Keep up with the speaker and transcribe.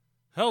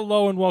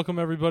Hello and welcome,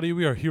 everybody.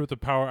 We are here with the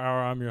Power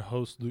Hour. I'm your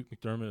host, Luke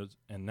McDermott,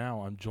 and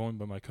now I'm joined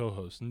by my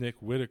co-host,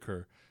 Nick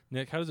Whitaker.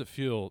 Nick, how does it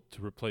feel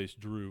to replace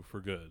Drew for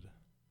good?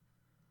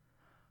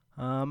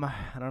 I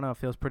don't know. It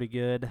feels pretty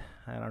good.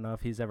 I don't know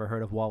if he's ever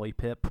heard of Wally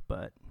Pipp,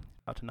 but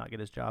about to not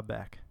get his job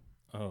back.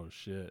 Oh,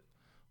 shit.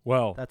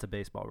 Well, That's a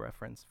baseball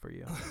reference for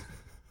you.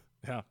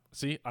 yeah.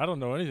 See, I don't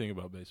know anything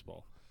about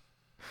baseball.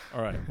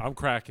 All right, I'm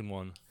cracking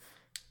one.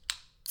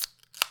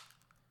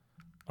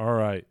 All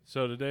right,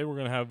 so today we're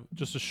going to have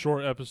just a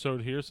short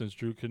episode here. Since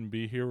Drew couldn't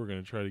be here, we're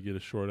going to try to get a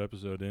short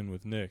episode in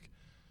with Nick.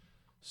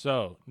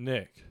 So,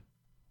 Nick,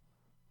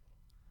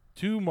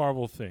 two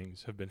Marvel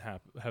things have been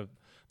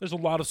there's a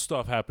lot of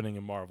stuff happening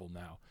in Marvel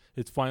now.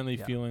 It's finally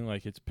feeling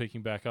like it's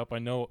picking back up. I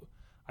know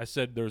I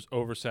said there's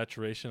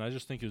oversaturation. I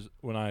just think it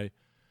was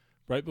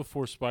right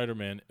before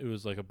Spider-Man, it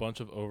was like a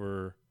bunch of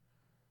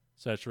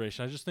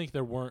oversaturation. I just think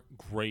there weren't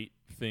great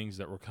things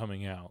that were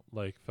coming out.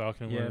 Like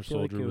Falcon and Winter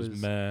Soldier like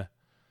was meh.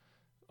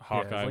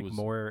 Hawkeye was was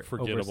more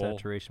forgettable.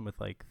 oversaturation with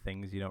like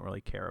things you don't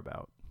really care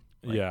about.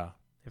 Like, Yeah.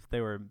 If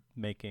they were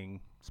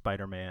making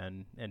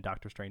Spider-Man and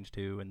Doctor Strange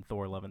 2 and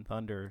Thor: Love and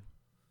Thunder,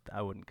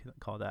 I wouldn't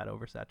call that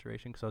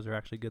oversaturation because those are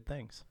actually good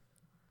things.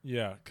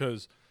 Yeah,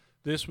 because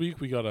this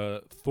week we got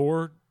a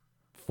Thor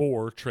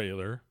 4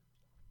 trailer,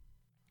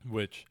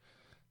 which,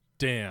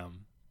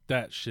 damn,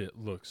 that shit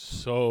looks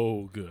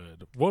so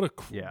good. What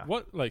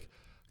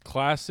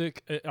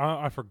classic.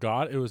 I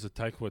forgot it was a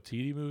Taika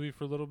Waititi movie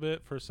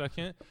for a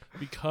second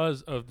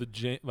because of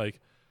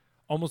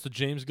almost a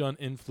James Gunn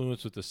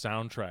influence with the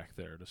soundtrack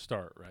there to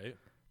start, right?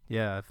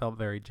 Yeah, it felt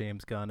very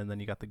James Gunn, and then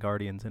you got the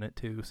Guardians in it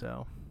too,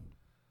 so...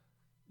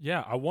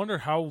 Yeah, I wonder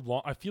how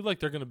long. I feel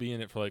like they're going to be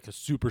in it for like a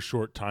super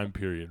short time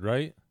period,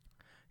 right?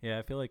 Yeah,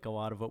 I feel like a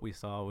lot of what we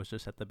saw was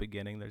just at the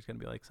beginning. There's going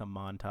to be like some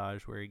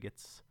montage where he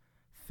gets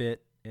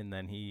fit and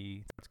then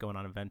he starts going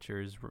on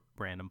adventures,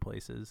 random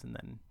places, and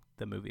then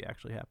the movie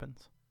actually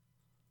happens.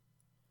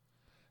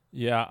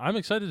 Yeah, I'm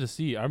excited to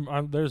see.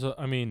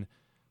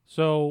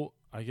 So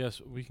I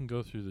guess we can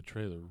go through the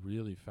trailer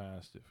really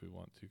fast if we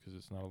want to because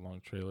it's not a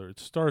long trailer. It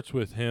starts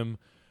with him,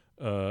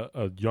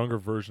 a younger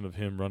version of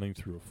him running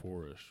through a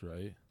forest,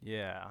 right?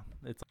 Yeah,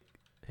 it's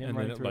like him And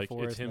running then through a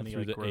forest, it's him and then he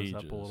through like the grows ages.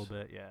 up a little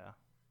bit. Yeah.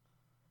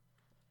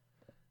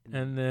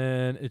 And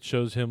then it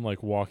shows him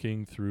like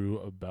walking through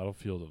a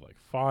battlefield of like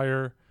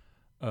fire.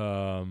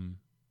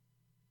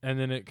 And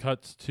then it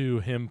cuts to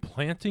him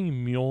planting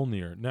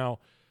Mjolnir. Now,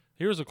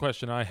 here's a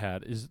question I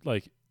had. Is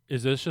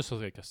this just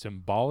like a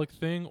symbolic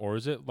thing, or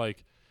is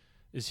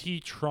he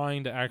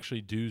trying to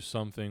actually do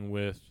something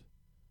with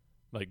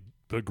like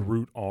the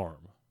Groot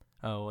arm?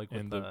 Oh, like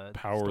with and the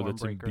power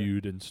that's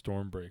imbued in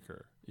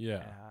Stormbreaker.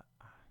 Yeah.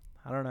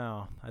 I don't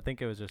know. I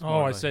think it was just.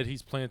 I said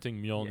he's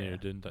planting Mjolnir, Yeah,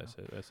 didn't I?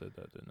 no. I said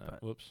that, didn't I?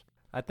 But Whoops.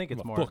 I think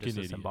it's I'm a more of fucking just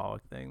a idiot.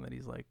 symbolic thing that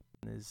he's like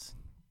his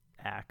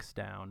axe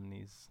down and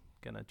he's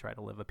gonna try to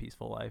live a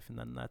peaceful life, and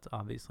then that's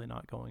obviously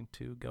not going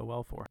to go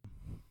well for him.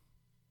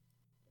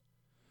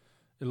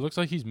 It looks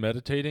like he's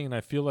meditating, and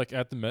I feel like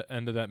at the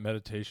end of that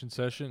meditation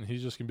session,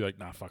 he's just gonna be like,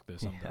 "Nah, fuck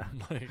this, I'm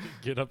done." Like,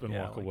 get up and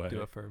walk away.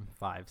 Do it for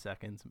 5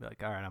 seconds and be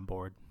like, "All right, I'm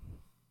bored."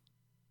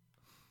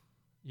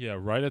 Yeah,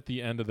 right at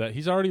the end of that,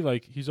 he's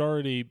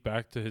already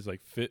back to his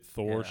like fit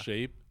Thor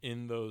shape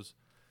in those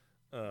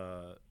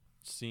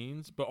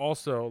scenes, but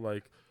also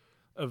like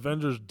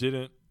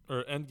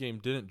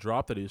Endgame didn't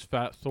drop that he was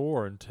Fat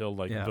Thor until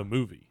the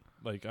movie.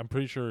 Like, I'm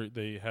pretty sure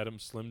they had him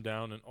slimmed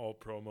down in all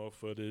promo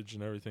footage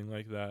and everything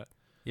like that.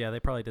 Yeah, they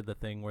probably did the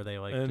thing where they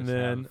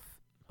have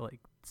like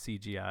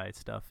CGI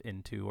stuff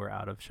into or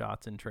out of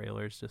shots in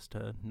trailers just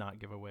to not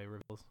give away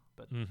reveals.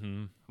 But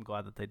I'm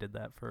glad that they did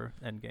that for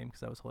Endgame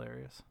because that was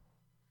hilarious.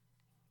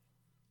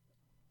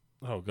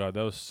 Oh god,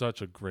 that was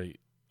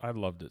I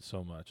loved it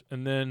so much.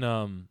 And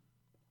then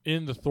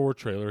in the Thor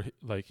trailer,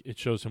 like, it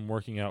shows him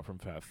working out from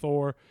Fat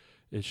Thor.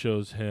 It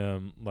shows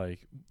him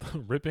like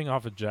ripping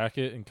off a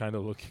jacket and kind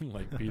of looking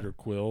like Peter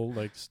Quill,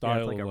 like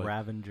style, it's like a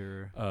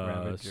Ravager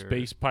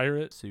space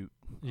pirate suit.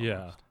 Yeah,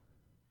 almost.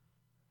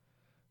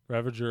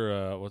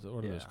 Ravager. What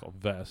are those called?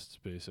 Vests,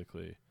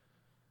 basically.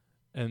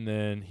 And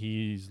then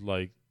he's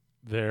like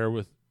there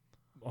with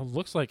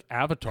looks like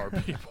Avatar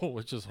people,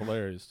 which is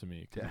hilarious to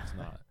me because it's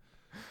not.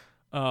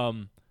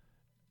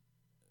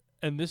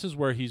 And this is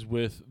where he's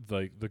with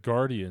like the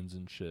Guardians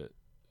and shit.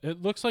 It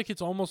looks like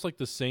it's almost like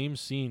the same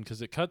scene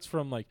because it cuts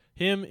from like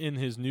him in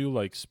his new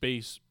like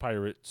space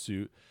pirate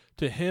suit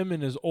to him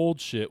in his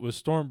old shit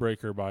with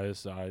Stormbreaker by his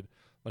side,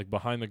 like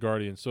behind the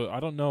Guardians. So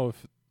I don't know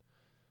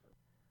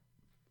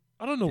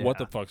what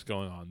the fuck's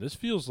going on. This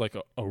feels like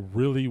a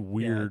really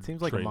weird. Yeah, it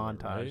seems like trailer, a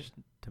montage right?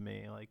 to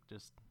me, like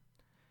just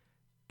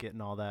getting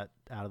all that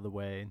out of the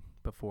way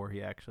before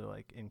he actually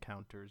like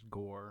encounters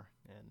Gore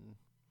and.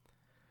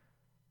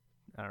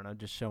 I don't know,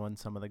 just showing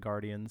some of the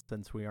Guardians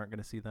since we aren't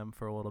going to see them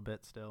for a little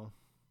bit still.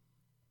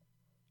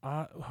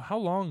 How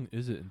long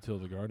is it until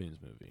the Guardians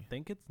movie? I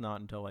think it's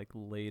not until like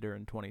later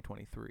in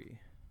 2023.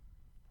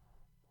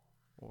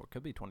 Or it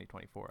could be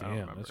 2024. Damn, I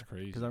don't remember. That's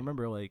crazy. Because I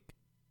remember like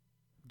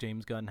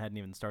James Gunn hadn't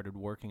even started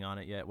working on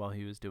it yet while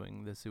he was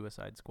doing the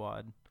Suicide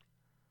Squad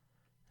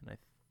and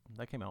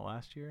that came out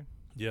last year.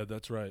 Yeah,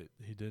 that's right.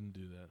 He didn't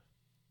do that.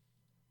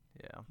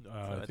 Yeah,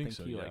 I think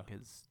so. he Yeah.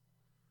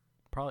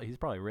 he's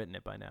probably written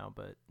it by now,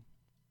 but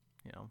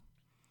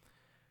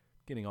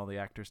getting all the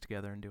actors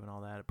together and doing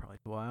all that, it probably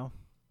took a while.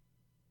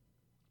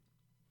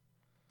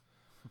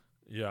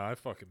 Yeah, I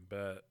fucking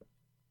bet.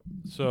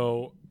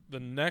 So the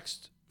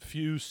next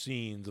few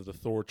scenes of the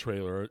Thor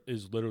trailer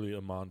is literally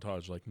a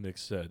montage, like Nick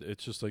said.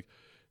 It's just like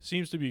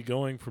seems to be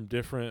going from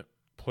different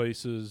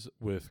places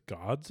with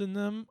gods in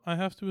them, I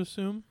have to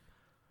assume.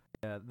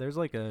 Yeah, there's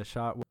like a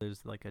shot where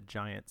there's like a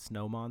giant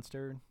snow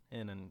monster,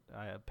 and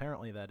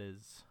apparently that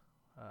is,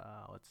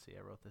 let's see,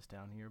 I wrote this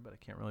down here, but I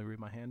can't really read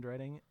my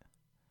handwriting.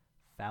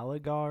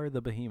 Thalagar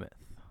the Behemoth,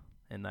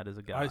 and that is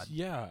a god.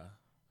 Yeah.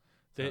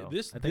 So,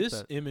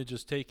 This image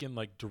is taken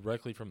like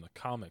directly from the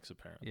comics,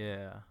 apparently.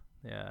 Yeah,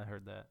 I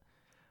heard that.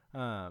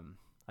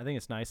 I think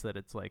it's nice that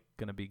it's like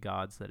gonna be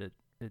gods, that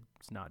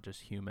it's not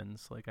just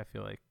humans. Like I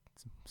feel like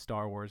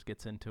Star Wars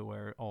gets into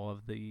where all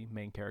of the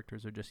main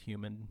characters are just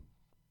human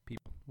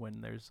people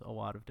when there's a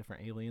lot of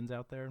different aliens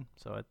out there.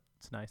 So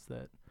it's nice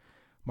that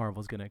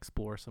Marvel's gonna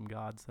explore some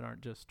gods that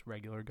aren't just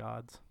regular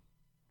gods.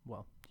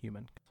 Well,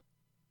 human.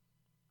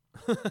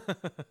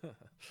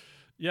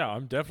 Yeah,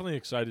 I'm definitely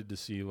excited to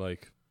see,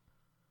 like,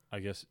 I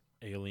guess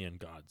alien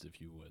gods,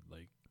 if you would,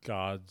 like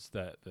gods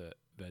that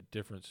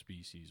different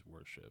species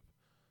worship.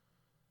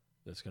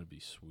 That's gonna be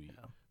sweet.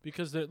 Yeah.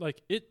 Because they're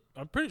like it.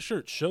 I'm pretty sure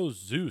it shows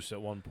Zeus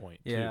at one point.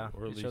 Yeah, too,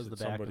 or at it least shows the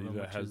it's back of somebody him,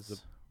 that which has is the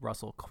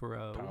Russell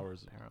Crowe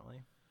powers.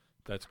 apparently.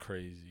 That's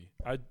crazy.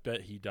 I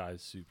bet he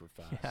dies super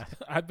fast. Yeah.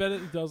 I bet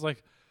it does.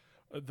 Like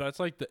that's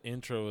like the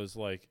intro is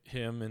like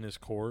him in his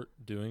court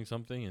doing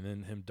something, and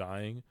then him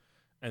dying,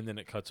 and then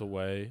it cuts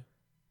away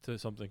to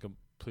something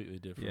completely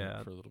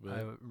different for a little bit.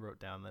 I wrote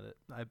down that it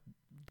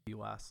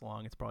lasts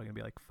long. It's probably gonna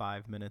be like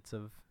 5 minutes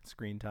of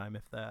screen time,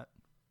 if that.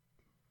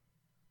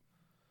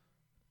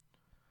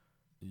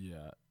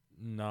 Yeah,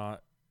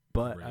 not.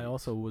 But great. I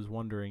also was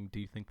wondering, do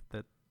you think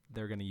that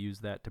they're going to use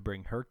that to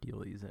bring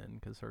Hercules in?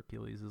 Because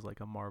Hercules is like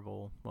a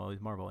Marvel, well,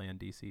 he's Marvel and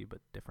DC, but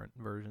different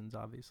versions,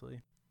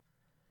 obviously.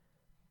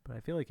 But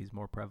I feel like he's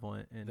more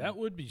prevalent in That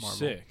would be Marvel.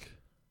 sick.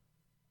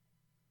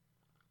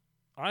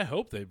 I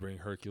hope they bring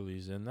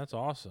Hercules in. That's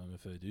awesome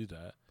if they do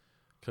that.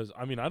 Because,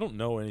 I mean, I don't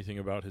know anything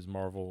about his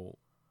Marvel,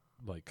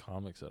 like,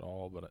 comics at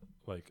all, but,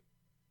 like,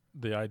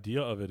 the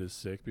idea of it is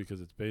sick because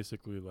it's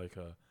basically like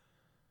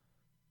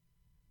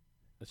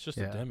it's just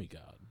a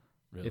demigod,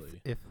 really.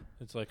 If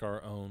it's like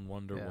our own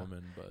Wonder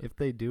Woman, but if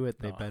they do it,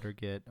 they nah. better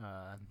get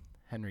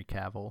Henry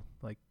Cavill.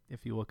 Like,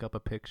 if you look up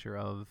a picture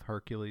of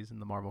Hercules in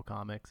the Marvel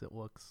comics, it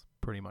looks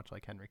pretty much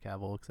like Henry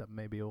Cavill, except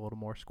maybe a little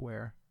more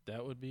square.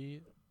 That would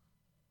be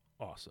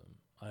awesome.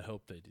 I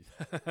hope they do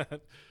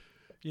that.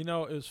 You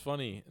know, it was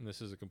funny, and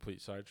this is a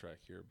complete sidetrack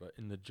here, but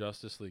in the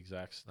Justice League,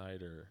 Zack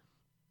Snyder.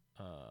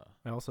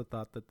 I also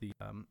thought that the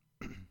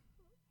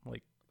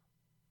like,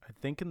 I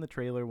think in the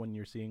trailer when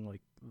you're seeing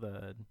like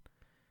the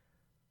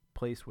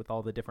place with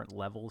all the different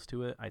levels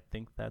to it, I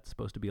think that's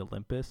supposed to be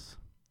Olympus.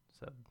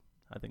 So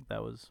I think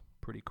that was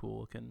pretty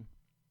cool looking.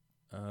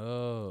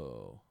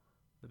 Oh.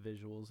 The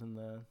visuals in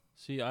the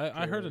See,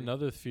 I heard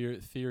another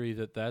theory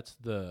that that's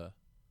the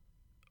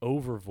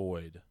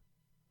Overvoid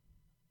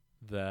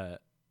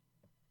that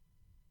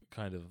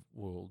kind of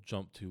we'll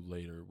jump to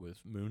later with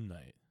Moon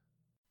Knight.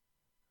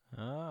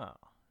 Oh,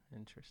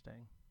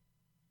 interesting.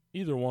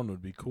 Either one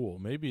would be cool.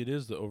 Maybe it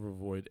is the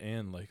Overvoid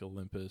and like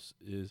Olympus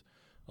is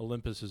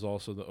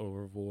also the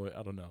Overvoid.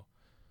 I don't know.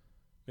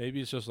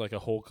 Maybe it's just like a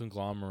whole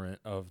conglomerate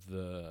of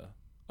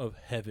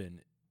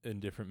heaven in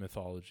different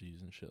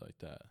mythologies and shit like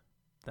that.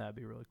 That'd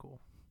be really cool.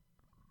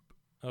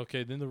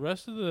 Okay, then the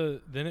rest of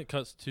then it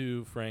cuts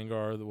to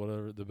Frangar,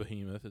 the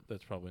behemoth.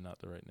 That's probably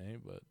not the right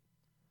name, but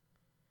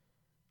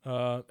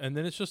and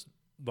then it's just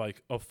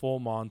like a full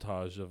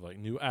montage of like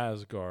New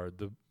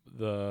Asgard,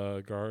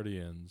 the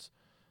Guardians,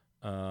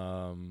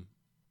 Olympus.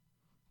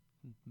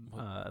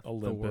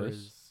 Thor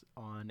is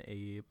on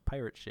a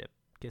pirate ship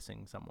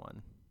kissing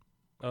someone.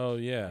 Oh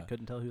yeah, I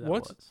couldn't tell who that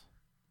was.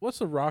 What's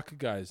the rock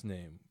guy's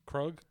name?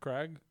 Crag?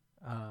 Oh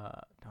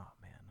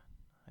man,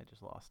 I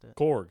just lost it.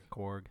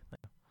 Korg.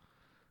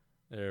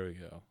 There we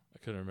go. I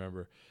couldn't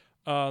remember.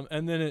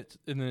 And then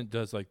it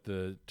does like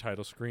the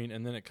title screen,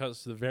 and then it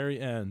cuts to the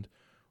very end,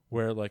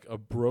 where like a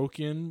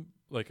broken,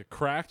 like a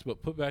cracked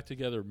but put back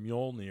together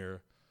Mjolnir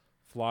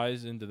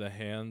flies into the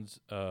hands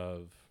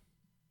of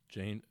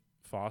Jane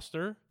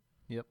Foster.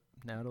 Yep,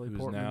 Natalie who's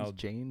Portman's now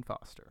Jane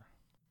Foster.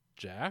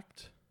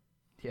 Jacked.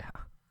 Yeah.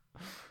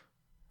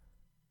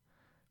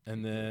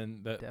 And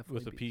then that definitely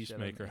with a beat shit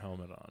out of Peacemaker me.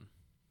 helmet on.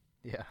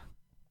 Yeah.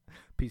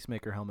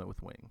 Peacemaker helmet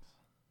with wings,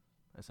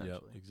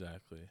 essentially. Yep,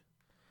 exactly.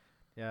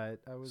 Yeah,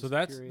 I was. So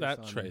that's curious that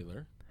on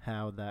trailer.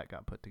 How that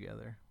got put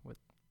together with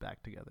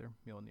back together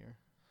Mjolnir.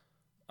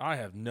 I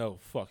have no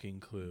fucking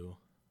clue.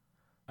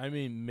 I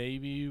mean,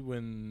 maybe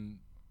when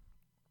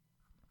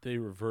they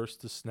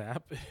reversed the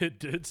snap, it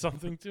did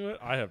something to it.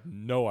 I have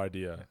no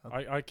idea.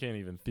 I can't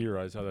even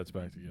theorize how that's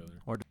back together.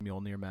 Or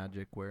Mjolnir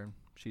magic, where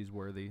she's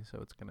worthy, so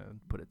it's gonna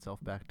put itself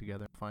back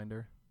together and find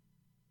her.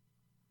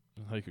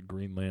 Like a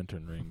Green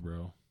Lantern ring,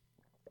 bro.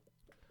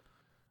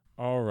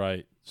 All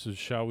right. So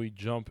shall we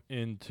jump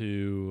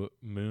into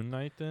Moon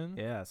Knight then?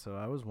 Yeah, so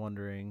I was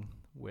wondering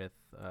with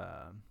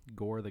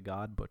Gore the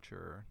God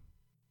Butcher,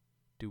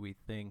 do we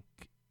think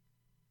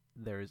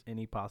there's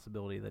any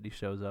possibility that he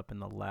shows up in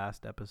the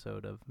last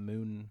episode of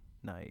Moon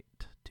Knight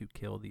to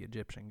kill the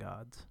Egyptian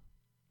gods?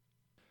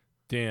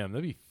 Damn,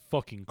 that'd be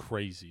fucking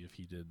crazy if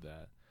he did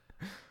that.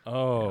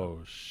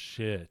 Oh,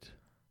 shit.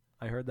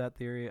 I heard that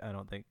theory. I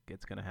don't think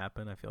it's going to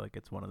happen. I feel like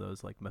it's one of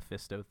those like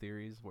Mephisto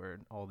theories where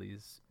all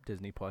these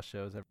Disney Plus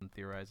shows, everyone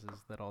theorizes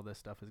that all this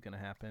stuff is going to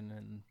happen,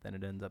 and then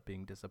it ends up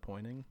being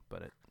disappointing.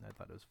 But I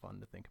thought it was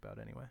fun to think about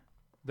anyway.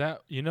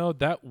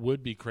 That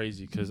would be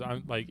crazy because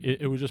I'm like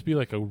it would just be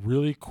like a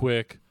really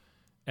quick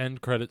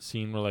end credit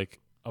scene where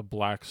like a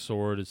black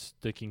sword is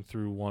sticking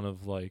through one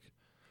of like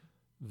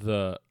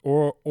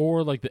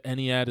or like the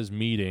Ennead is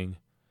meeting,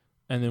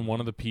 and then one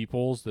of the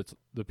people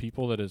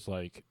that is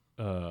like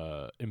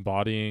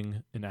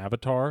embodying an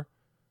avatar,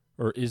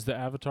 or is the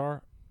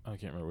avatar? I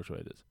can't remember which way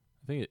it is.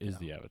 I think it is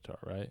the avatar,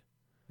 right?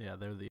 Yeah,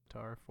 they're the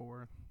avatar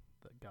for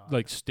the god.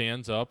 Like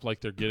stands up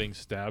like they're getting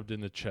stabbed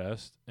in the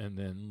chest, and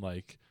then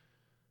like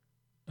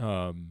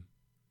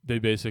they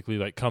basically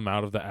like come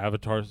out of the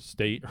avatar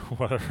state or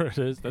whatever it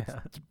is. That's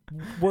the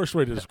worst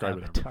way to describe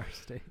it. Avatar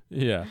state.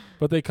 Yeah,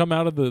 but they come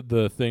out of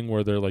the thing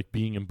where they're like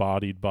being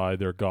embodied by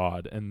their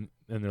god, and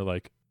they're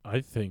like,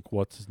 I think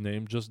what's his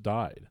name just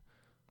died.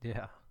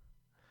 Yeah.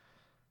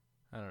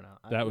 I don't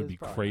know. That would be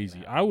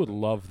crazy. I would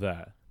love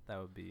that. That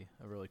would be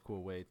a really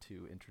cool way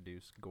to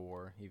introduce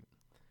Gore,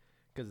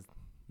 because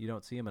you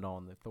don't see him at all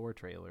in the Thor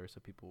trailer, so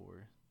people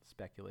were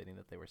speculating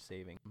that they were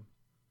saving him,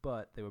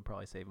 but they would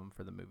probably save him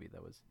for the movie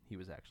he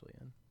was actually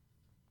in.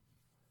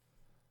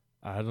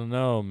 I don't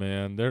know,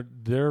 man.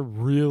 They're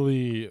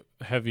really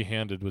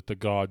heavy-handed with the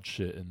god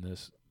shit in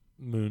this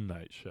Moon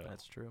Knight show.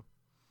 That's true.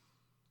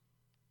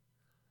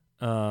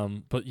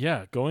 But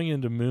yeah, going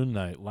into Moon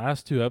Knight,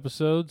 last 2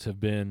 episodes have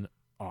been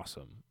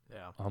awesome.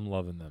 Yeah. I'm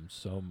loving them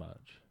so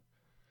much.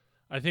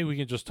 I think we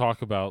can just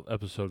talk about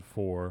episode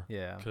 4.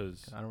 Yeah.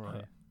 Because I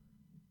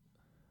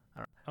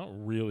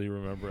don't really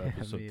remember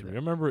episode 3. I either.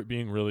 remember it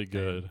being really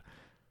good.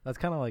 That's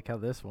kind of like how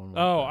this one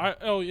Oh,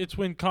 went. it's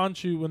when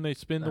when they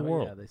spin the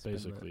world, yeah, they spin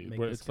basically. make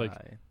Where the it's like,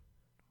 sky.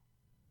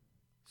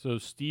 so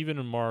Steven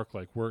and Mark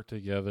like work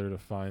together to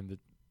find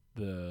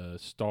the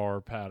star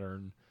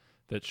pattern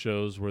that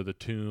shows where the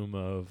tomb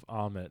of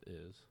Ammit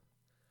is.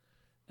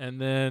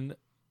 And then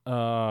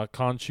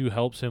Khonshu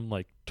helps him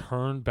like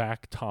turn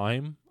back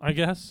time, I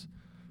guess,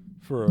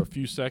 for a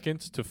few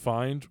seconds to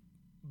find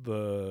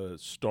the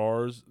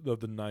stars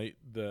of the night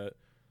that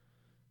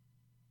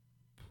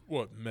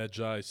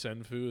Medjai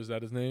Senfu, is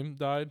that his name,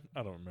 died?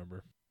 I don't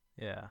remember.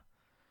 Yeah.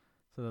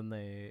 So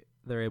then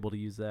they're able to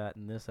use that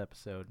in this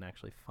episode and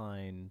actually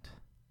find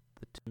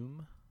the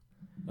tomb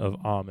Of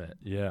Ammit,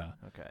 yeah.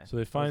 Okay. So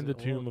they find the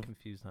tomb of...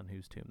 confused on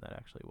whose tomb that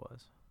actually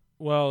was.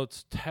 Well,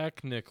 it's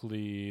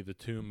technically the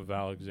tomb of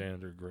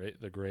Alexander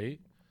the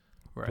Great,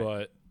 Right.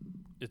 but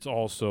it's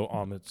also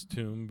Ammit's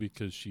tomb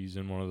because she's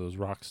in one of those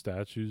rock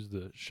statues,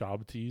 the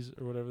Shabtis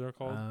or whatever they're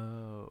called.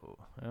 Oh,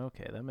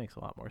 okay. That makes a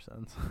lot more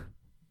sense.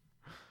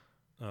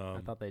 I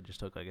thought they just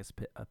took like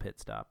a pit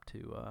stop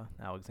to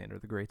Alexander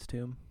the Great's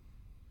tomb.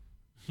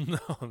 No,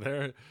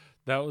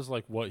 that was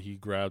like what he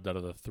grabbed out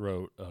of the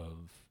throat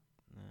of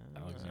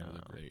Alexander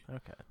the Great.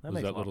 Okay, That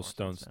was that little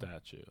stone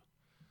statue.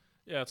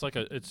 Yeah, it's like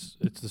it's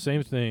the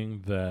same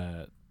thing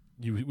that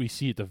we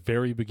see at the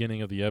very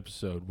beginning of the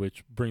episode,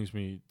 which brings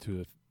me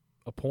to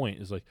a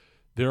point is like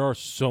there are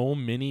so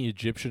many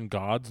Egyptian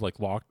gods like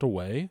locked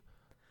away.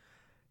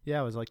 Yeah,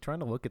 I was like trying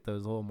to look at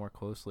those a little more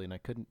closely, and I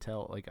couldn't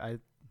tell. Like I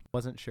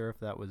wasn't sure if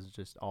that was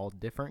just all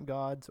different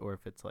gods or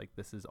if it's like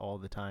this is all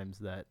the times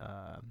that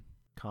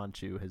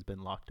Khonshu has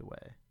been locked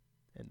away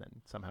and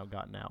then somehow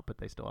gotten out, but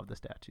they still have the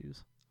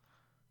statues.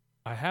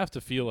 I have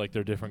to feel like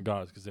they're different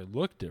gods because they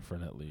look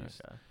different at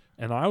least. Okay.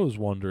 And I was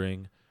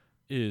wondering,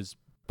 is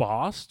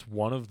Bast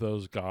one of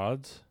those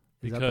gods?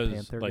 Is that Because the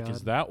Panther like god?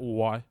 is that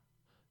why?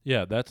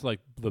 Yeah, that's like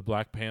the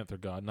Black Panther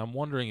god. And I'm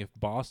wondering if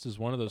Bast is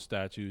one of those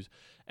statues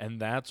and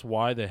that's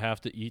why they have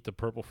to eat the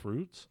purple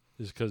fruits,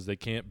 is because they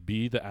can't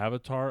be the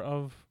avatar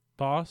of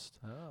Bast.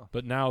 Oh.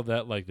 But now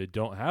that like they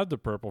don't have the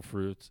purple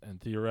fruits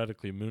and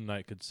theoretically Moon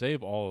Knight could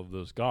save all of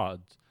those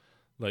gods,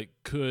 like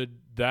could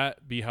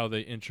that be how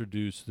they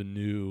introduce the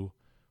new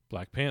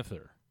Black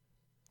Panther?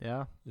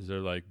 Yeah. Is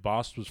there like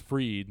Bast was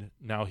freed,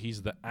 now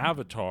he's the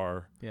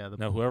avatar. Yeah.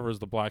 Now whoever is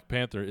the Black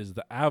Panther is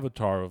the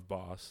avatar of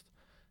Bast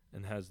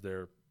and has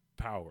their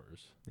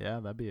powers. Yeah,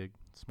 that'd be a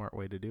smart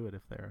way to do it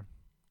if they're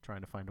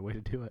trying to find a way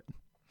to do it.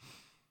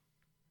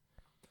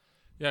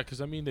 Yeah, because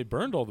I mean they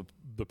burned all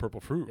the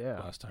purple fruit Yeah.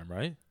 last time,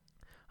 right?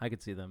 I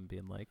could see them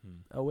being like,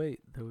 oh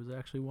wait, there was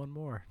actually one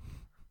more.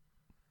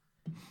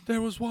 There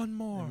was one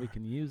more. And we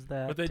can use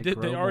that. But they to did.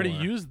 They grow already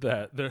more. used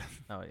that.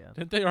 Oh yeah.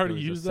 Didn't they already There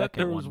was use a that?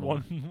 There second was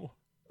one one more.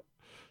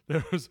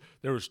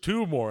 There was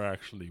 2 more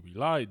actually. We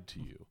lied to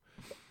you.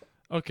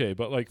 Okay,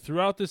 but like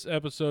throughout this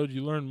episode,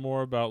 you learn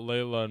more about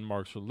Layla and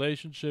Mark's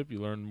relationship. You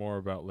learn more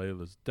about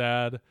Layla's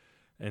dad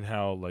and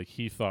how like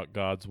he thought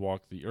gods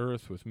walked the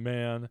earth with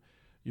man.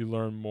 You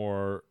learn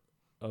more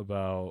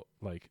about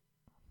like,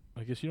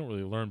 I guess you don't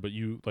really learn, but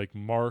you like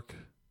Mark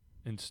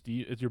and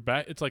Steve.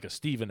 It's like a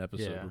Steven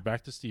episode. Yeah. We're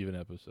back to Steven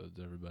episodes,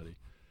 everybody.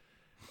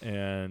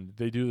 And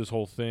they do this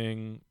whole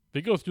thing.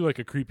 They go through like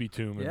a creepy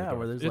tomb. in the Yeah, dark.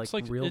 where there's It's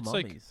like real it's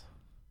like mummies.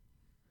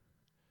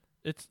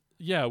 it's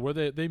yeah, where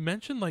they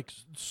mention like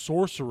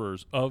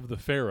sorcerers of the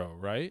pharaoh,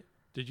 right?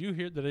 Did you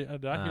hear? Did I hear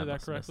that Must have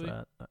missed correctly?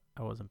 that.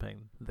 I wasn't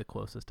paying the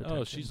closest attention.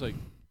 Oh, she's like,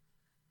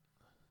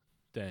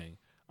 dang.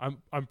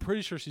 I'm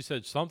pretty sure she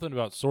said something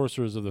about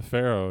sorcerers of the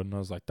pharaoh, and I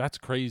was like, that's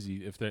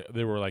crazy if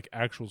they were like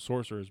actual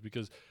sorcerers,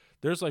 because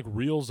there's like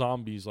real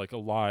zombies like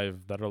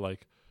alive that are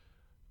like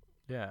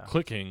yeah.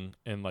 clicking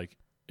and like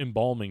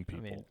embalming I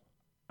people. mean,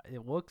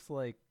 it looks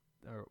like,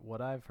 or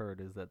what I've heard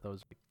is that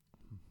those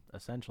are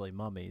essentially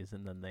mummies,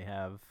 and then they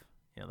have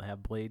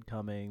Blade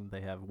coming,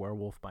 they have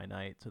Werewolf by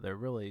Night, so they're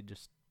really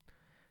just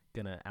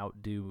gonna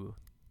outdo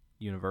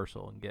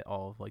Universal and get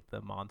all of like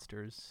the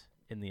monsters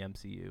in the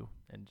MCU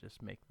and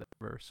just make the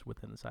verse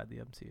within the side of the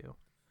MCU,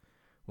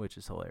 which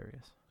is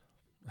hilarious.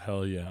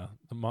 Hell yeah,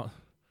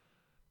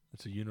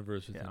 it's a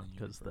universe within Yeah, a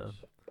because universe.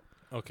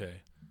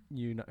 Okay.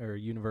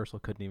 Universal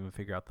couldn't even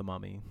figure out the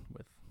mummy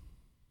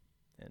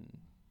and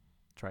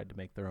tried to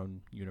make their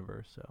own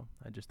universe. So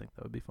I just think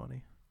that would be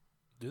funny.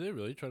 Did they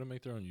really try to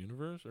make their own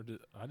universe, or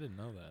I didn't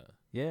know that?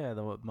 Yeah,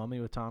 the mummy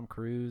with Tom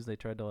Cruise. They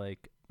tried to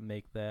like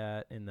make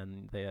that, and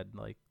then they had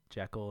like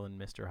Jekyll and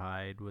Mr.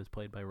 Hyde was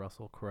played by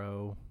Russell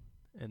Crowe,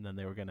 and then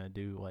they were gonna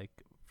do like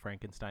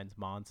Frankenstein's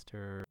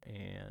monster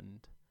and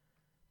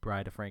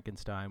Bride of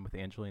Frankenstein with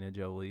Angelina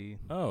Jolie.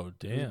 Oh It was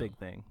a damn! big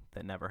thing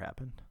that never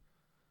happened.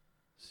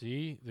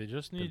 See, they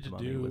just need The to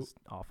mummy do was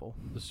awful.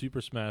 the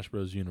Super Smash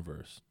Bros.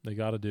 Universe. They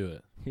got to do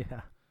it.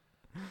 Yeah.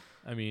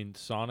 I mean,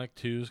 Sonic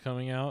 2 is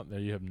coming out. There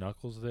you have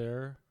Knuckles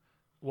there.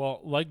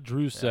 Well, like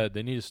Drew said,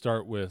 they need to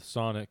start with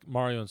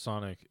Mario and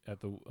Sonic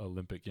at the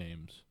Olympic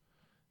Games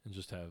and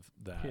just have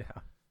that.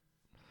 Yeah.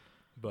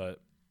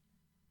 But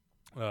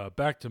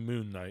back to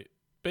Moon Knight.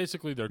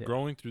 Basically, they're Yeah.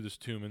 going through this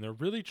tomb, and they're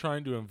really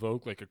trying to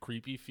invoke like a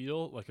creepy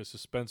feel, like a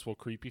suspenseful,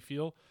 creepy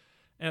feel.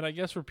 And I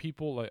guess for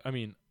people like, I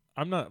mean,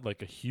 I'm not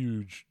like a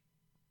huge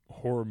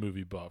horror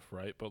movie buff,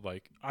 right? But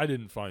like, I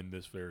didn't find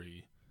this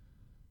very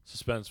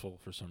suspenseful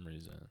for some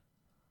reason.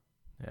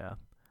 Yeah.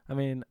 I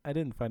mean, I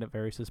didn't find it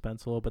very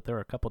suspenseful, but there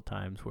were a couple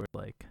times where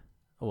like,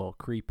 well,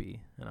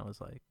 creepy, and I was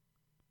like,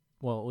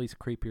 well, at least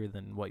creepier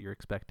than what you're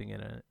expecting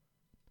in a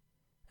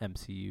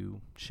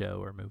MCU show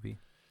or movie.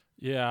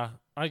 Yeah,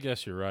 I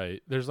guess you're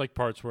right. There's like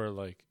parts where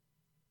like,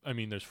 I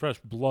mean, there's fresh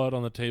blood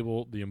on the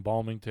table, the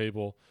embalming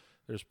table.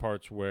 There's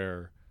parts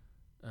where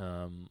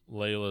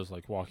Layla's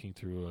like walking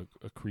through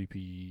a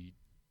creepy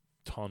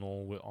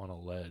tunnel on a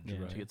ledge, Yeah,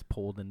 right? she gets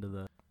pulled into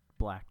the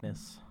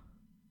blackness.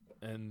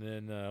 And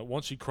then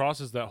once she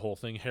crosses that whole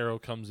thing, Harrow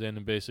comes in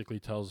and basically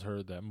tells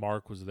her that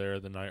Mark was there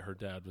the night her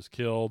dad was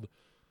killed.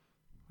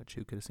 Which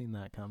who could have seen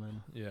that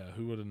coming? Yeah,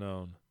 who would have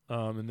known?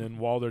 And then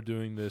while they're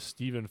doing this,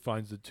 Stephen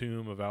finds the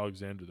tomb of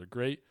Alexander the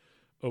Great,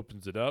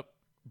 opens it up,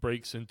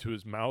 breaks into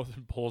his mouth,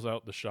 and pulls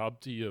out the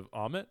Shabti of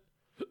Ammit,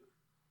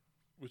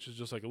 which is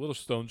just like a little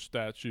stone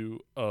statue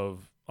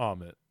of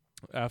Ammit.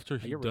 After I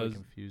he get does, really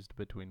confused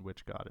between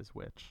which god is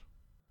which.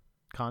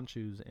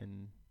 Khonshu's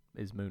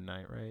is Moon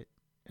Knight, right?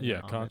 And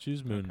yeah, Ammit-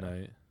 Khonshu's Moon okay.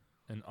 Knight,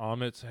 and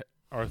Ammit's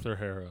Arthur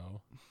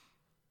Harrow.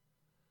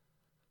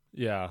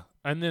 Yeah,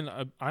 and then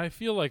I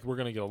feel like we're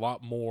gonna get a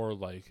lot more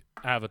like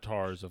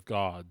avatars of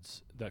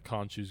gods that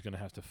Khonshu's gonna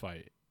have to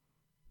fight.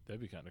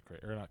 That'd be kind of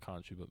crazy. Or not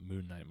Khonshu, but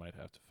Moon Knight might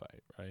have to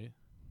fight, right?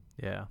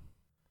 Yeah.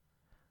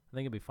 I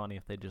think it'd be funny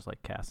if they just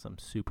like cast some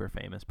super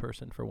famous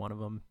person for one of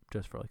them,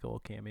 just for like a little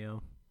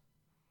cameo,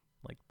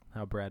 like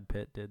how Brad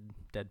Pitt did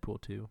Deadpool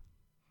 2.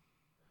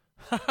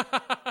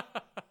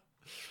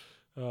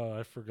 Oh,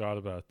 I forgot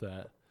about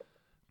that.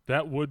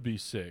 That would be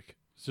sick.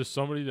 It's just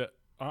somebody that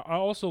I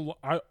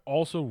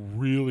also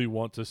really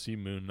want to see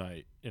Moon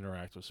Knight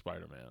interact with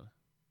Spider-Man.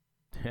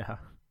 Yeah.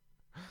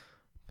 I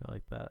feel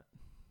like that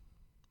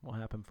will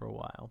happen for a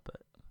while,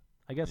 but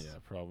I guess Yeah,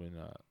 probably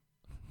not.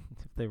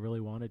 if they really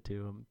wanted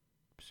to, I'm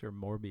sure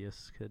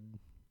Morbius could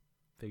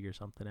figure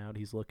something out.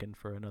 He's looking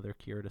for another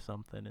cure to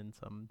something in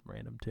some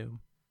random tomb,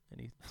 and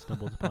he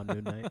stumbles upon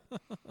Moon Knight.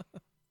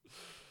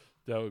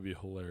 That would be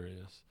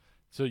hilarious.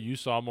 So you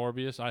saw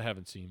Morbius? I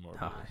haven't seen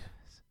Morbius.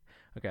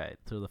 Okay,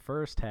 so the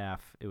first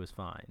half, it was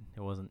fine.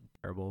 It wasn't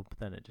terrible, but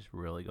then it just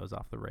really goes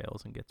off the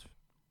rails and gets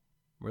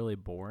really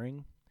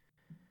boring.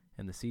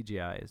 And the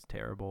CGI is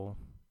terrible,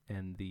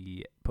 and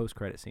the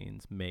post-credit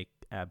scenes make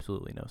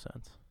absolutely no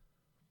sense.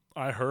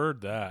 I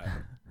heard that.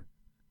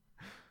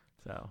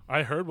 So,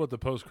 I heard what the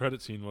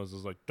post-credit scene was.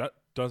 Like, that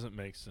doesn't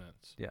make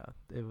sense. yeah,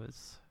 it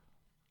was...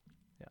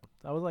 Yeah,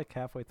 I was like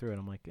halfway through, and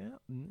I'm like, yeah,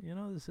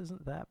 this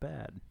isn't that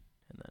bad.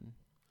 And then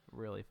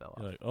really fell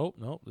off. You're like, oh,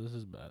 no, this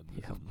is bad.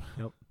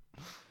 Yep.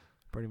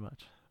 Pretty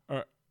much.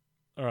 All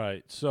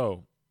right.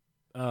 So,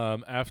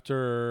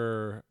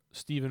 after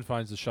Steven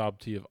finds the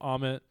Shabti of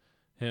Amit.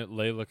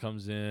 Layla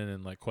comes in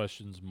and like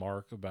questions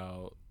Mark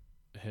about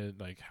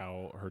like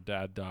how her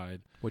dad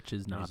died, which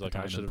is And not he's the like, I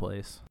time and should've-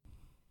 place.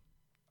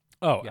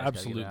 Oh, You guys gotta get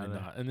absolutely out of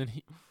there. not.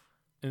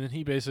 And then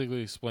he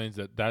basically explains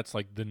that that's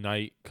like the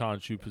night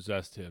Khonshu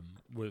possessed him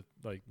with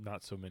like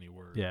not so many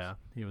words. Yeah,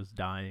 he was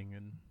dying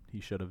and he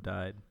should have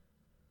died.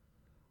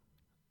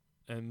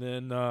 And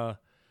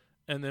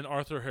then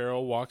Arthur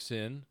Harrow walks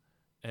in,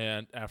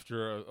 and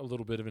after a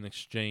little bit of an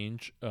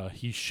exchange,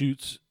 he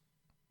shoots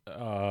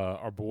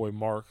our boy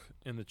Mark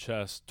in the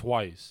chest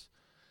twice,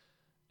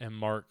 and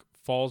Mark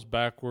falls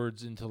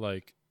backwards into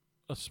like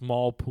a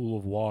small pool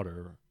of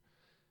water.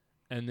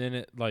 And then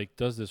it like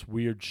does this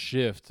weird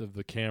shift of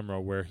the camera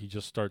where he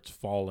just starts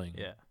falling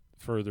Yeah.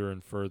 further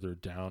and further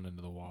down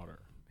into the water.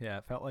 Yeah,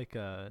 it felt like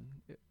I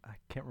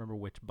can't remember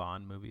which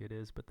Bond movie it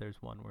is, but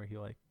there's one where he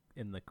like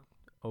in the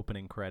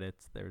opening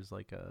credits there's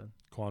like a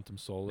Quantum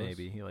Solace.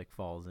 maybe he like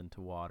falls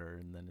into water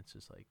and then it's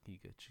just like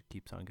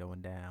keeps on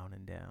going down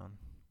and down.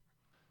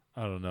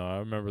 I don't know. I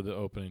remember the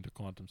opening to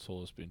Quantum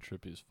Solace being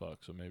trippy as fuck,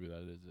 so maybe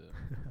that is it.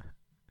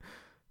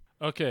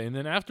 Okay, and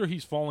then after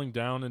he's falling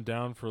down and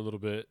down for a little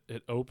bit,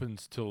 it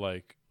opens to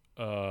like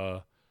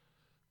a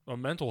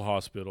mental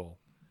hospital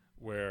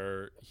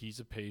where he's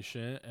a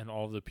patient, and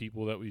all the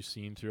people that we've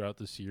seen throughout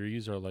the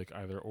series are like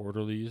either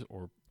orderlies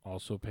or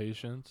also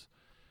patients.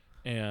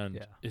 And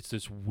Yeah. it's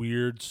this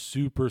weird,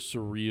 super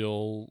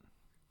surreal,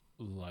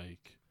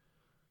 like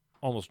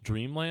almost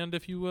dreamland,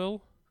 if you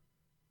will.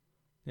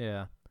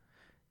 Yeah.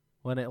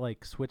 When it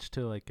like switched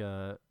to like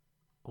a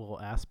little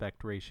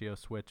aspect ratio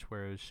switch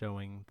where it was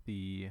showing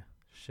the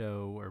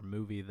show or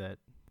movie that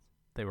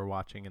they were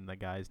watching and the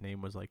guy's name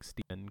was like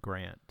Stephen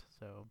Grant.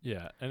 So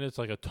Yeah, and it's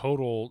like a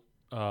total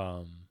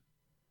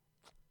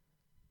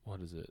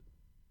what is it?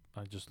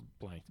 I just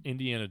blanked.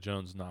 Indiana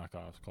Jones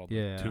knockoff called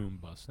Yeah. the Tomb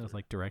Buster. it was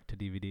like direct to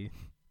DVD.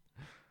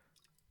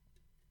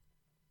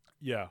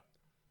 Yeah.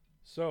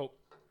 So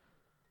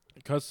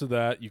it cuts to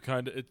that. You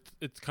kind of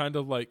it's kind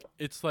of like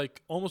it's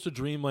like almost a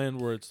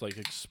dreamland where it's like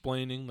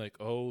explaining like,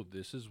 oh,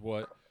 this is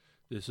what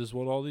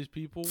all these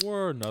people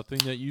were. Nothing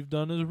that you've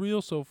done is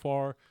real so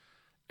far.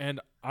 And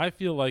I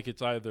feel like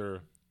it's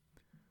either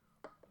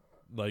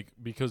like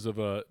because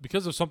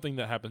of something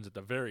that happens at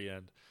the very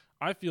end.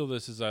 I feel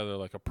this is either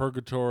like a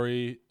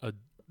purgatory, a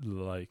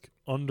like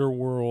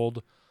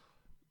underworld,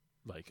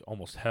 like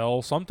almost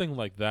hell, something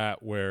like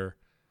that, where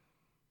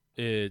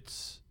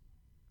it's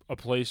a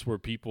place where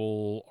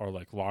people are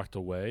like locked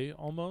away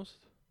almost.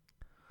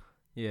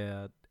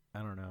 Yeah, I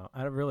don't know.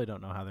 I really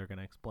don't know how they're going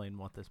to explain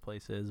what this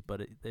place is, but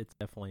it's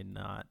definitely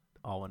not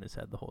all in his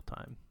head the whole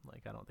time.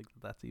 Like, I don't think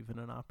that's even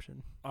an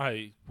option.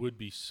 I would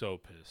be so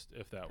pissed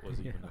if that was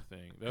even Yeah. a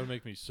thing. That would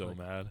make me so Like-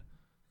 mad.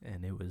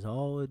 And it was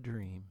all a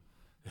dream.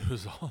 It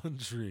was all a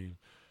dream.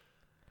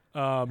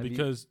 you-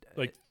 Because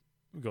like,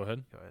 go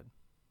ahead. Go ahead.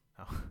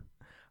 Oh.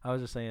 I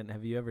was just saying,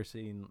 have you ever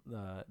seen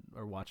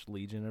or watched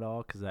Legion at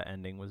all? Because that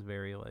ending was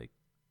very like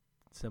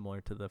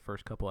similar to the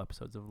first couple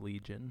episodes of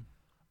Legion.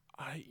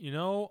 I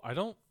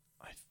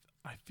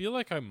feel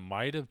like I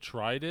might have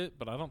tried it,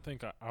 but I don't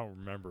think I'll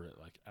remember it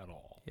like at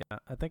all. Yeah,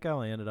 I think I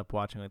only ended up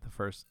watching like the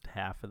first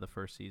half of the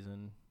first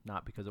season,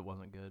 not because it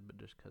wasn't good, but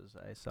just because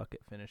I suck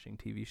at finishing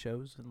TV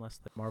shows unless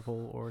they're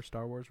Marvel or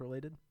Star Wars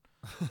related.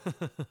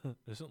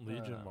 Isn't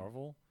Legion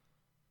Marvel?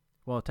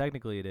 Well,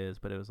 technically it is,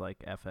 but it was like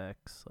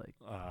FX, like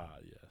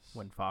Yes.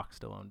 when Fox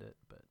still owned it.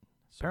 But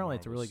So apparently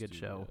it's a Marvel really good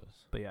show.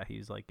 Studios. But yeah,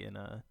 he's like in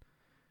a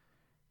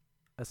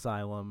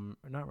asylum,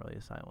 or not really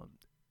asylum,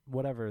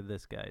 whatever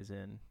this guy's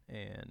in,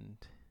 and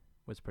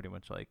was pretty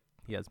much like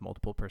he has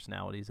multiple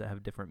personalities that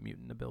have different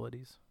mutant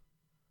abilities.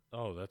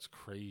 Oh, that's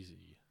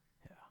crazy.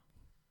 Yeah.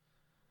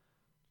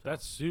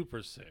 That's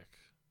super sick.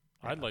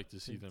 I'd Yeah, like to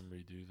see it's- them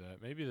redo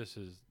that. Maybe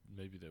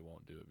they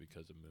won't do it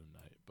because of Moon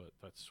Knight, but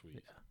that's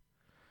sweet. Yeah.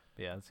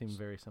 But yeah, it seems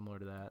very similar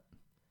to that.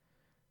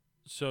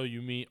 So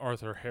you meet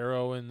Arthur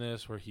Harrow in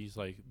this, where he's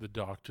like the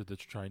doctor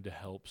that's trying to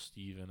help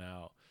Steven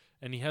out,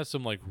 and he has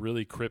some like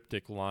really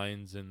cryptic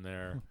lines in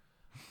there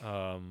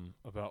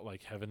about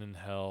like heaven and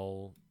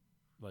hell,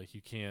 like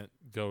you can't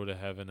go to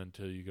heaven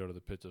until you go to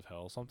the pits of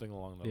hell, something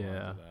along the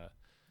lines of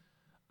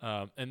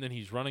that. And then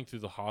he's running through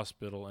the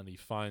hospital, and he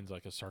finds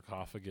like a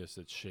sarcophagus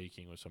that's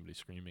shaking with somebody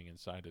screaming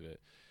inside of it,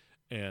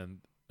 and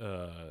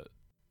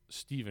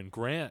Stephen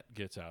Grant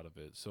gets out of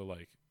it. So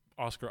like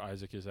Oscar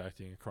Isaac is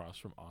acting across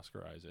from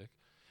Oscar Isaac,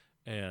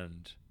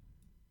 and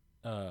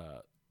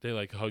they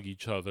like hug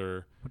each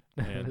other,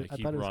 and they I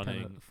keep thought it was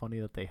running. kind of funny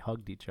that they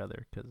hugged each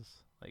other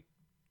because like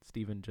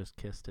Steven just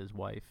kissed his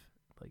wife.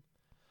 Like,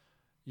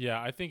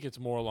 Yeah, I think it's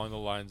more along the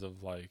lines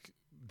of like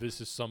this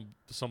is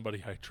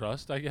somebody I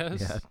trust, I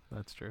guess. yeah,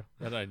 that's true.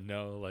 That I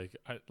know,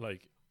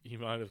 like he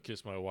might have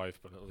kissed my wife,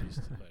 but at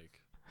least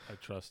like I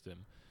trust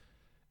him.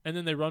 And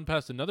then they run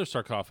past another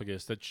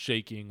sarcophagus that's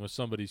shaking with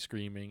somebody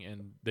screaming,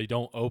 and they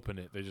don't open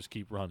it. They just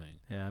keep running.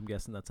 Yeah, I'm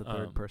guessing that's a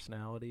third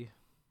personality.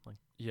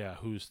 Yeah,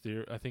 who's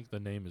there? I think the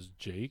name is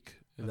Jake.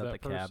 Is that the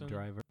person? cab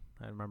driver?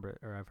 I remember,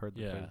 or I've heard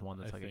that Yeah, there's one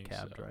that's I like a think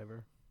cab so.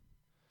 driver.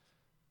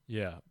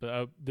 Yeah,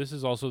 but this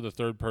is also the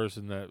third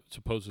person that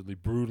supposedly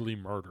brutally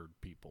murdered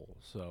people.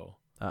 So,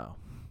 Oh.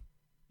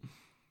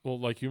 well,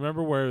 like you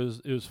remember where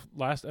it was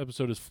last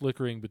episode is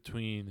flickering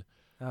between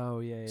Oh,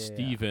 yeah.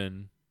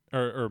 Steven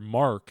or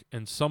Mark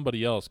and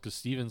somebody else, because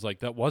Steven's like,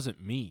 that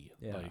wasn't me.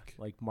 Yeah.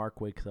 Like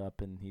Mark wakes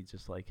up and he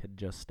just like had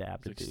just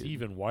stabbed a like, dude.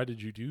 Steven, why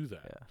did you do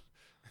that? Yeah.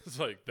 It's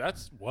like,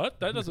 that's what?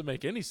 That doesn't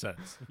make any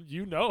sense.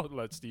 You know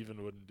that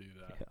Steven wouldn't do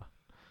that. Yeah.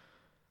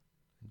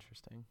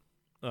 Interesting.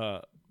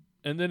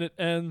 And then it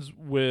ends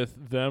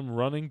with them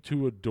running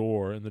to a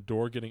door, and the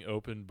door getting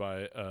opened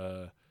by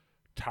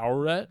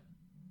Tauret,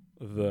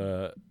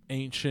 the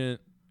ancient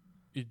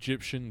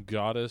Egyptian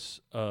goddess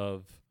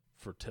of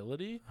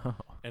fertility, Oh.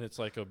 and it's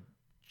like a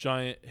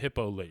giant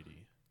hippo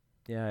lady.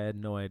 Yeah, I had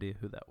no idea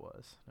who that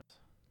was.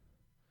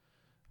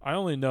 I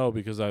only know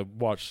because I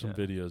watched some Yeah.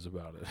 videos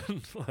about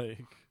it.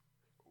 Like,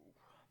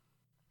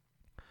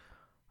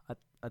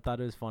 I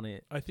thought it was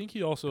funny. I think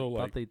he also I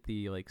like thought that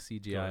the like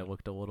CGI ahead.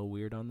 looked a little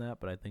weird on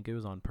that, but I think it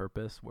was on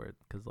purpose,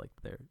 because like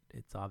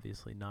it's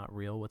obviously not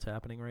real what's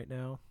happening right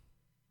now.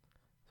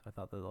 So I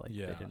thought that like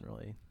Yeah. they didn't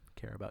really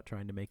care about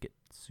trying to make it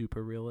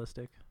super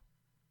realistic.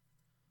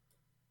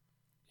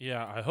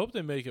 Yeah, I hope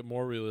they make it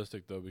more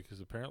realistic though,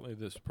 because apparently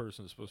this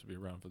person is supposed to be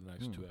around for the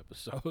next 2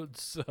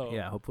 episodes. So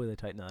Yeah, hopefully they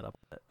tighten that up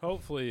a bit.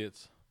 hopefully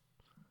it's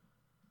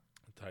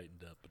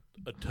tightened up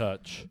a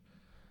touch.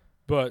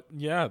 But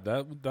yeah,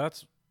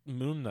 that's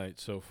Moon Knight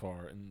so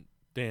far, and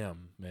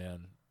damn,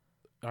 man,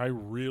 I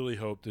really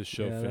hope this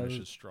show Yeah, that finishes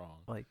was, strong.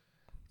 like-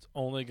 it's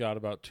only got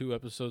about 2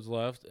 episodes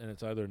left, and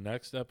it's either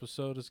next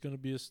episode is going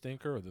to be a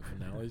stinker or the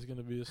finale is going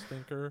to be a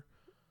stinker.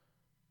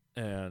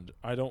 And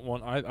I don't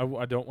want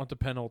I don't want the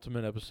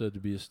penultimate episode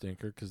to be a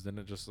stinker, because then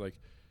it just like,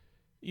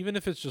 even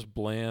if it's just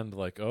bland,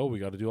 like, oh, we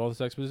got to do all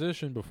this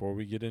exposition before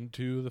we get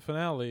into the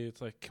finale. It's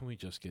like, can we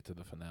just get to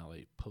the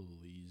finale,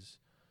 please?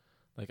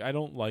 Like, I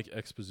don't like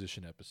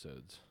exposition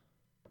episodes.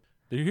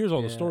 Here's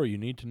all the Yeah. story you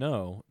need to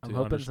know. I'm to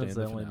hoping understand since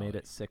they the only made finale.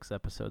 it 6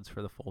 episodes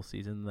for the full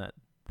season that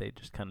they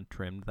just kind of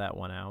trimmed that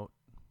one out,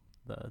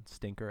 the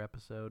stinker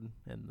episode,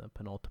 and the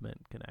penultimate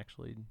can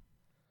actually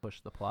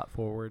push the plot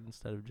forward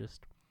instead of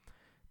just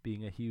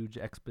being a huge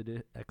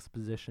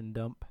exposition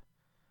dump.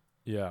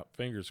 Yeah,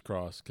 fingers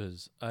crossed,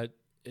 because I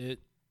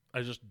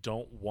just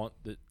don't want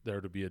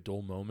there to be a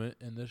dull moment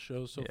in this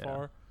show so Yeah.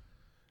 far.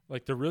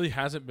 Like, there really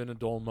hasn't been a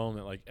dull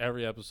moment. Like,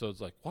 every episode's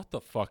like, what the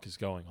fuck is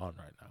going on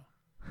right now?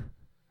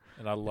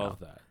 And I love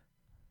that.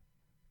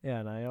 Yeah,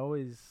 and I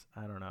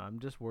don't know, I'm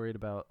just worried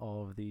about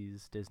all of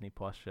these Disney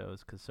Plus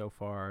shows, because so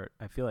far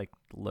I feel like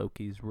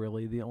Loki's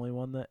really the only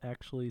one that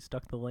actually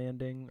stuck the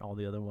landing. All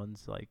the other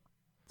ones, like,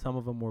 some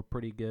of them were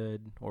pretty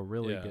good or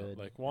really good.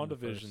 Like, in the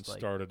WandaVision first, like,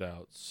 started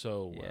out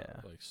so well,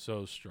 Yeah. like,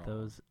 so strong.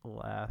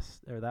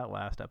 that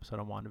last episode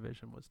on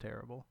WandaVision was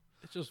terrible.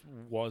 It just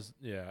was,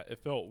 it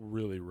felt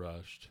really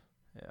rushed.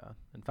 Yeah,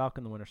 and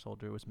Falcon the Winter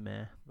Soldier was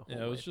meh. The whole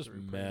Yeah, it was way just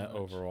through, pretty meh much.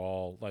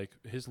 overall. Like,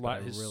 his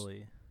But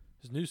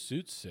his new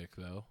suit's sick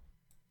though.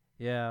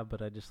 Yeah,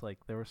 but I just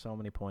like there were so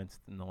many points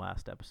in the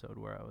last episode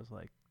where I was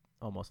like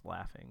almost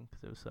laughing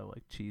because it was so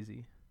like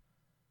cheesy.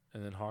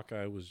 And then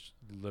Hawkeye was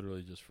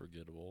literally just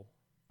forgettable.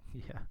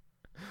 Yeah.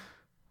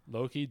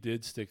 Loki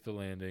did stick the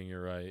landing,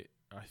 you're right.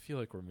 I feel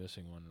like we're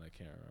missing one and I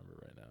can't remember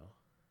right now.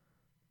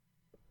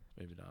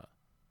 Maybe not.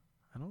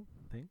 I don't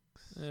think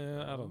so.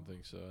 Yeah, I don't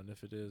think so. And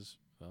if it is,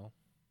 well,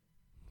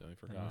 then we It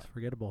forgot. was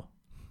forgettable.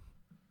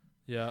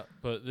 Yeah,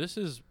 but this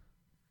is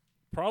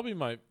probably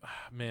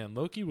man,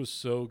 Loki was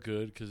so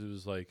good because it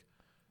was like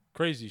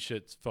crazy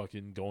shit's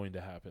fucking going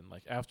to happen.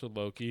 Like, after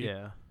Loki,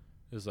 Yeah.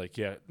 it was like,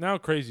 now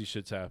crazy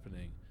shit's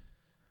happening.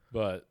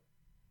 But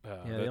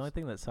Yeah, the only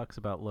thing that sucks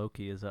about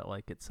Loki is that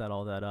like it set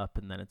all that up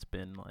and then it's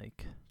been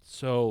like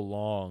so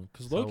long,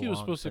 because so Loki was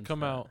long supposed to since come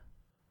that. out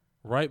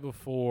right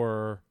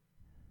before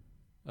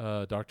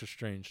Doctor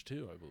Strange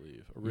 2, I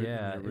believe.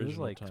 Yeah, it was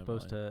like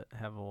supposed to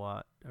have a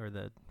lot, or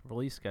the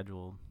release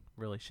schedule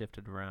really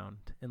shifted around,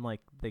 and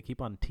like they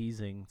keep on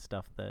teasing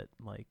stuff that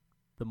like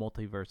the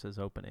multiverse is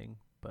opening,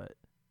 but it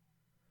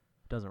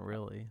doesn't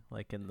really.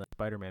 Like in the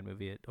Spider-Man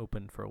movie, it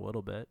opened for a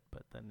little bit,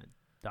 but then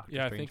Doctor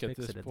Yeah, I Strange think at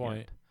fixed this it point- the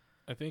end.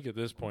 I think at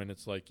this point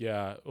it's like,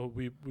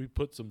 we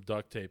put some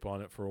duct tape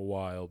on it for a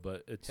while,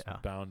 but it's Yeah.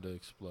 bound to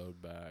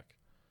explode back.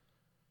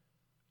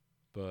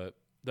 But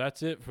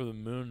that's it for the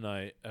Moon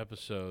Knight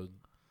episode.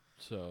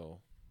 So,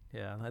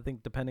 Yeah, I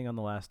think depending on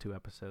the last 2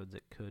 episodes,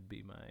 it could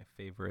be my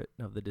favorite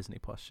of the Disney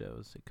Plus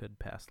shows. It could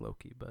pass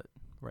Loki, but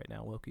right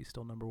now Loki's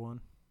still number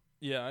 1.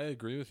 yeah, I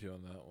agree with you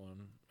on that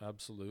one.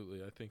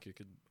 Absolutely. I think it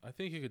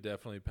could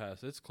definitely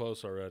pass. It's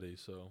close already,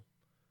 so.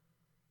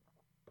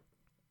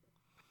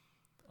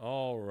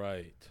 All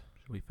right.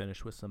 Should we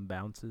finish with some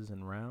bounces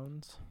and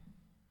rounds?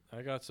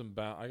 I got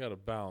I got a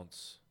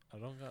bounce. I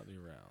don't got any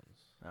rounds.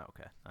 Oh,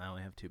 okay. I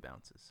only have 2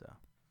 bounces, so.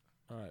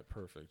 All right,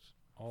 perfect.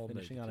 All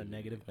Finishing on a negativity.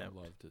 negative I note.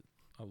 loved it.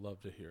 I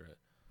love to hear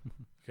it.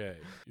 Okay,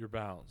 your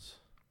bounce.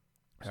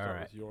 All Start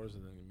right. with yours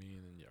and then me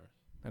and then yours.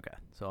 Okay,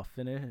 so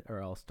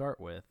I'll start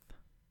with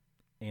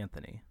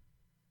Anthony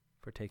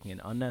for taking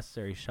an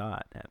unnecessary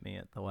shot at me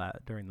at the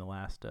during the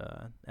last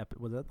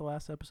was that the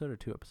last episode or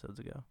 2 episodes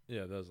ago?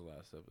 Yeah, that was the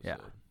last episode. Yeah.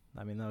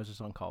 I mean, that was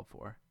just uncalled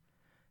for.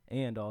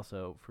 And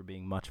also for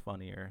being much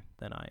funnier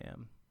than I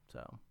am.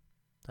 So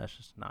that's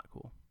just not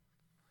cool.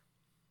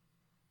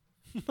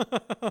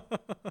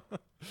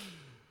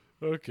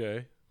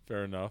 Okay,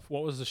 fair enough.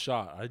 What was the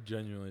shot? I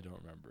genuinely don't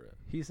remember it.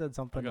 He said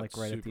something got like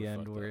right at the super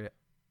end fucked where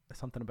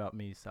something about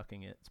me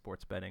sucking at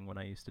sports betting when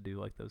I used to do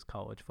like those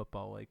college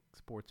football like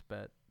sports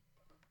bet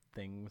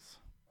things.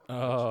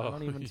 Oh, I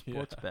don't even yeah.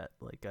 sports bet.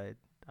 Like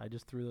I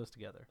just threw those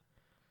together.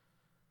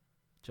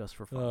 Just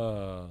for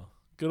fun.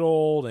 Good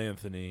old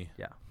Anthony.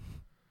 Yeah.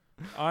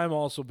 I'm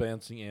also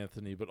bouncing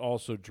Anthony, but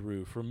also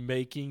Drew for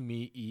making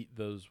me eat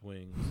those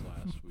wings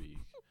last week.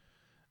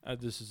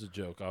 This is a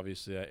joke.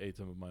 Obviously, I ate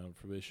them of my own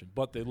fruition,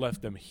 but they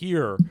left them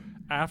here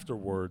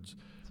afterwards.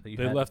 So you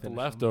They had to left the finish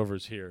them?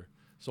 leftovers here,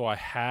 so I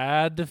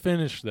had to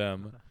finish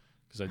them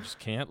because I just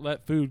can't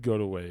let food go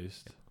to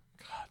waste.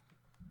 God.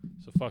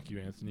 So fuck you,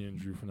 Anthony and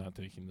Drew, for not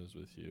taking those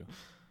with you.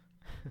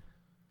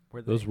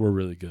 Those were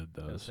really good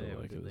though. gonna So say,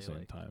 like at the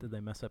same time, did they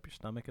mess up your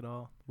stomach at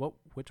all?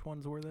 Which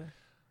ones were they?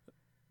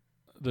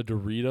 the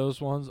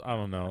Doritos ones, I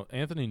don't know.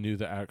 Anthony knew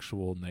the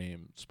actual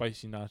name,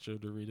 spicy nacho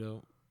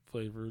Dorito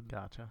flavored.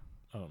 Gotcha.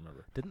 I don't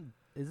remember.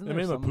 Isn't They there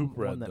made my poop someone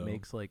red, that though.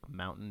 makes like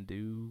Mountain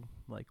Dew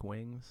like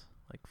wings,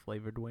 like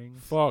flavored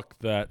wings? Fuck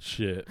that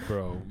shit,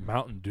 bro.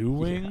 Mountain Dew Yeah.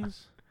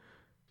 wings?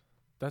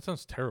 That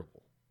sounds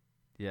terrible.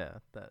 Yeah,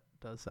 that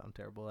does sound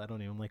terrible. I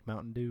don't even like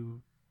Mountain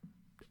Dew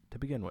to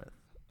begin with.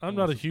 I'm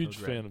not a Unless it's huge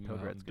Code Red. fan of Code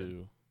Mountain Red's good.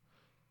 Dew.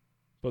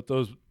 But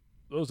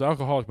those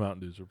alcoholic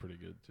Mountain Dews are pretty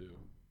good too.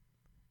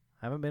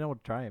 I haven't been able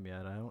to try them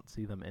yet. I don't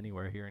see them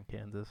anywhere here in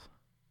Kansas.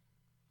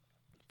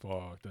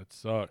 Fuck, that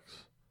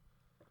sucks.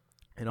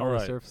 And All all the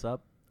right. Surf's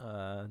Up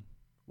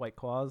White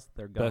Claws,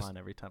 they're Best- gone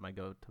every time I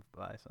go to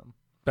buy some.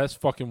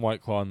 Best fucking White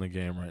Claw in the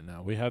game right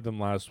now. We had them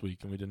last week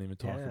and we didn't even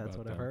talk Yeah, about that's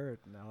what them. I've heard.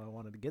 Now I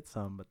wanted to get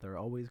some, but they're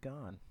always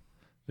gone.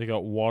 They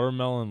got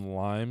watermelon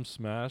lime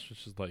smash,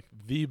 which is like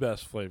the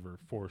best flavor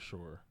for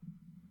sure.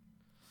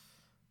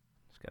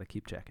 Just got to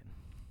keep checking.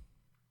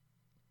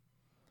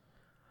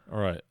 All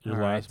right, your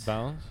All last right.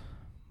 bounce?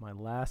 My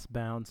last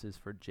bounce is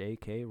for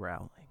J.K.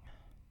 Rowling.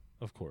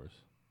 Of course.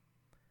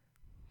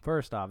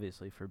 First,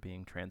 obviously, for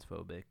being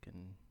transphobic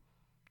and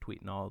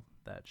tweeting all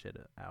that shit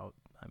out.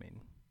 I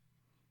mean,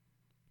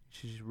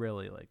 she's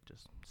really, like,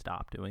 just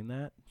stop doing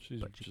that.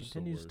 She's But she just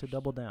continues the to worst.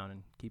 double down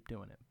and keep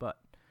doing it. But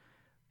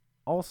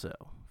also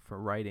for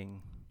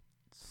writing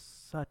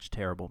such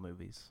terrible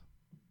movies.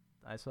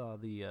 I saw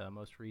the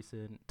most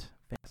recent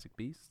Fantastic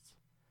Beasts,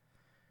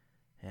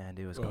 and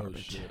it was Oh,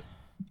 garbage. shit.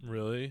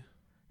 Really?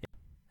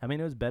 I mean,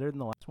 it was better than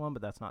the last one,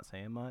 but that's not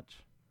saying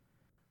much.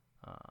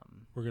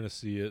 We're gonna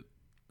see it.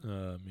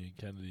 Me and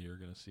Kennedy are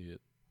gonna see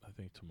it. I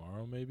think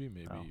tomorrow, maybe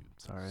Oh,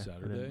 sorry, I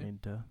Saturday. didn't mean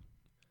to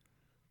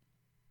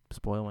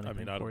spoil anything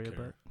mean, I for don't you,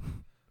 care.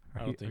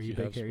 but I don't think are you a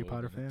have big Harry spoiled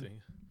Potter fan?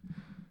 anything.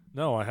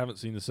 No, I haven't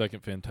seen the second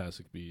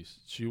Fantastic Beast.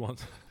 She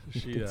wants. You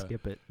She. can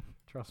skip it.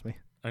 Trust me.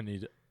 I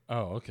need.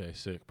 Oh, okay,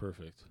 sick,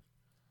 perfect.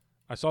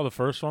 I saw the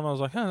first one. I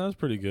was like, that was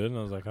pretty good, and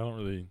I was like, I don't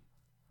really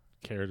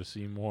care to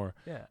see more.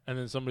 Yeah. And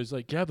then somebody's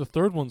like, yeah, the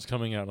third one's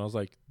coming out, and I was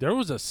like, there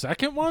was a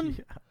second one?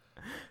 Yeah.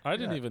 I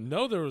didn't Yeah. even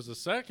know there was a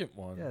second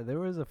one. Yeah, there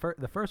was the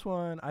first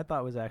one I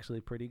thought was actually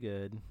pretty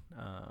good,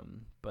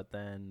 but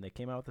then they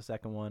came out with the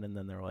second one, and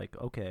then they're like,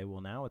 okay, well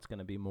now it's going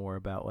to be more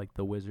about like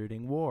the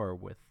Wizarding War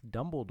with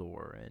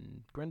Dumbledore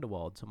and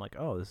Grindelwald. So I'm like,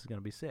 oh, this is going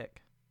to be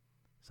sick.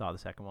 Saw the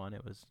second one.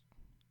 It was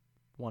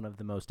one of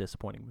the most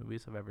disappointing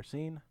movies I've ever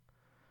seen.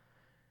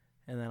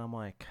 And then I'm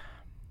like,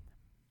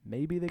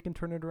 maybe they can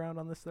turn it around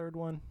on this third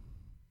one,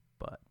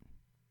 but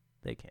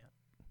they can't.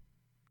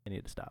 They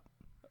need to stop.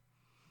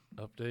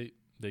 Update,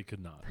 they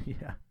could not.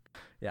 Yeah.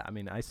 Yeah, I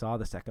mean, I saw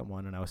the second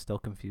one, and I was still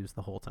confused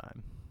the whole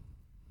time.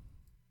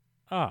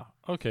 Ah,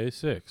 okay,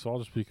 sick. So I'll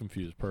just be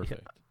confused.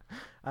 Perfect.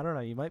 I don't know.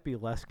 You might be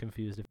less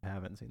confused if you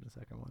haven't seen the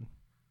second one.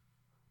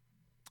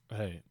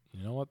 Hey,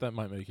 you know what? That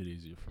might make it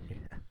easier for me.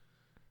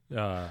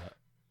 Yeah.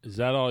 Is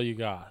that all you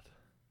got?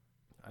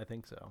 I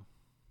think so.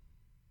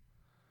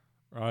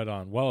 Right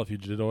on. Well, if you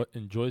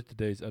enjoyed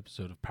today's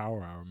episode of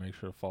Power Hour, make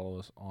sure to follow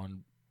us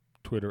on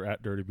Twitter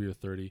at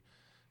DirtyBeer30.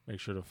 Make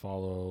sure to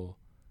follow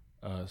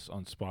us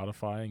on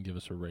Spotify and give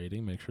us a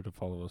rating. Make sure to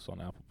follow us on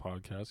Apple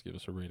Podcasts. Give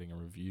us a rating and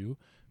review.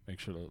 Make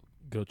sure to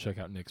go check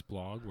out Nick's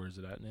blog. Where's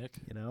it at, Nick?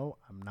 You know,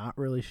 I'm not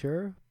really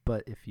sure,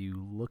 but if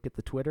you look at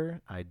the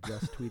Twitter, I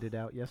just tweeted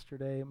out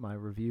yesterday my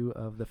review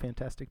of the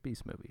Fantastic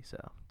Beasts movie. So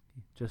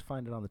just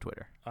find it on the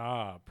Twitter.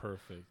 Ah,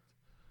 perfect.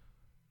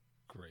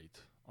 Great.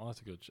 I'll have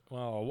to go.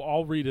 Well,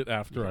 I'll read it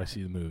after I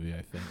see the movie,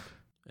 I think.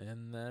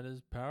 And that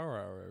is Power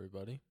Hour,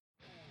 everybody.